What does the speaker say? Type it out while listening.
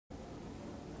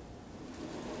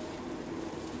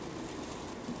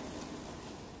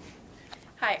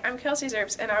Hi, I'm Kelsey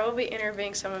Zerbs, and I will be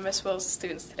interviewing some of Miss Will's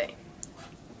students today.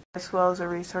 Miss Will is a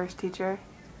resource teacher.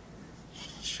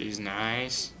 She's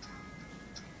nice,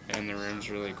 and the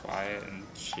room's really quiet, and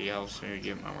she helps me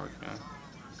get my work done.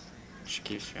 She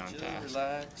keeps me on task.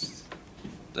 Relaxed,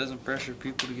 doesn't pressure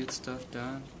people to get stuff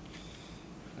done.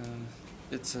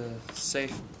 It's a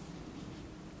safe,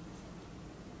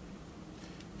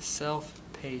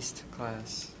 self-paced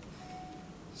class,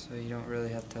 so you don't really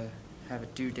have to have a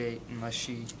due date unless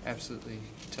she absolutely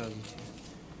tells you to.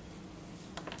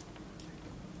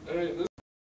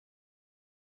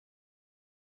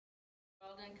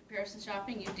 Well, in comparison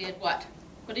shopping, you did what?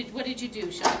 What did you do,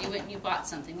 Sean? You went and you bought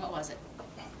something. What was it?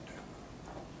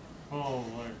 Oh,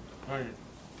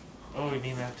 you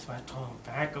mean that's like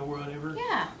tobacco or whatever?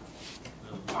 Yeah.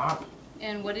 Pop.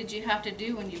 And what did you have to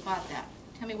do when you bought that?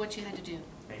 Tell me what you had to do.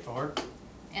 Pay for it.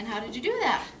 And how did you do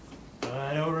that?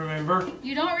 I don't remember.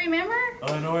 You don't remember?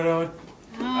 No, I don't.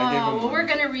 Oh, well, we're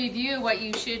going to review what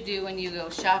you should do when you go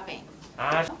shopping.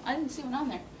 I didn't see one on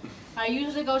there. I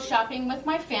usually go shopping with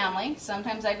my family.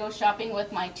 Sometimes I go shopping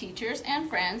with my teachers and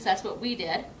friends. That's what we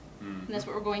did. And that's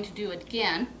what we're going to do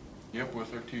again. Yep,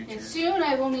 with our teachers. And soon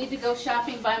I will need to go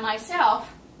shopping by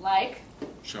myself, like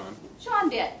Sean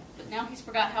did. But now he's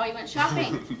forgot how he went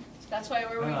shopping. So that's why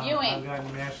we're reviewing. I've got a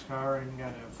NASCAR and got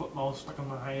a football stuck in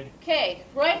my head. Okay,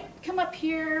 come up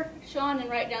here, Sean, and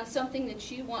write down something that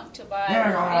you want to buy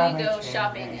Yeah, when you go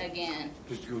shopping again.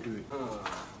 Just go do it.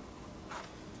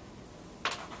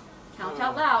 Count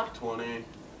out loud. 20,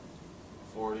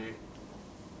 40,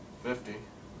 50. And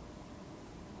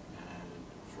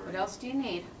for What else do you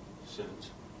need? cents.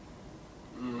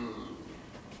 You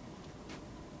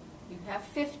have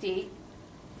 50.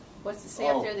 What's it say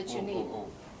up there that you need?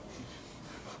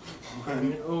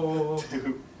 $1, Oh.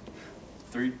 $2,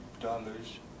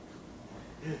 $3.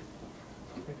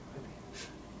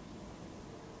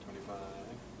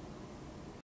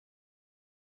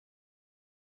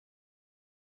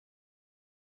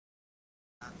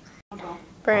 $25.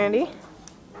 Brandy,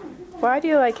 why do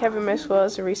you like having Miss Will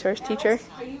as a resource teacher?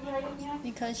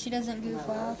 Because she doesn't goof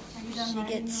off. She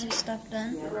gets her stuff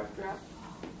done.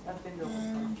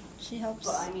 And she helps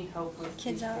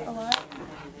kids out a lot.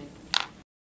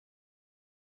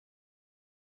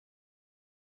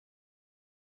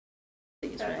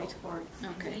 Right.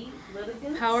 Okay.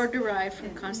 Power derived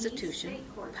from Constitution,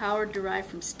 power derived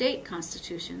from state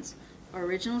constitutions,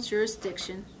 original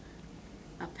jurisdiction,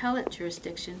 appellate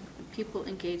jurisdiction, and people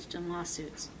engaged in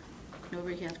lawsuits. And over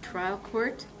here you have trial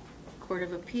court, court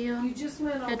of appeal,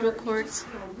 federal courts,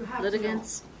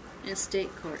 litigants, and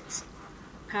state courts.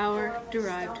 Power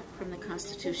derived from the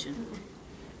Constitution.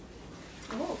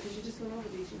 Oh, because you just went over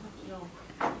these, you have to know.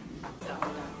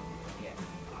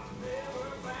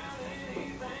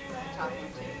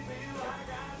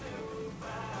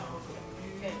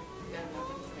 Okay, you got enough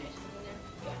information in there?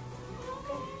 Yeah.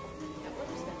 Yeah, what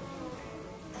is that?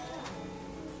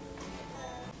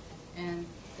 And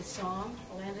the song,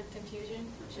 Land of Confusion,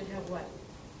 should have what?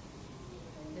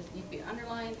 Does it need to be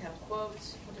underlined, have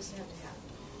quotes? What does it have to have?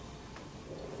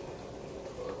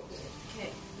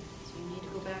 Okay, so you need to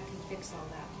go back and fix all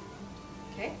that.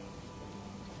 Okay?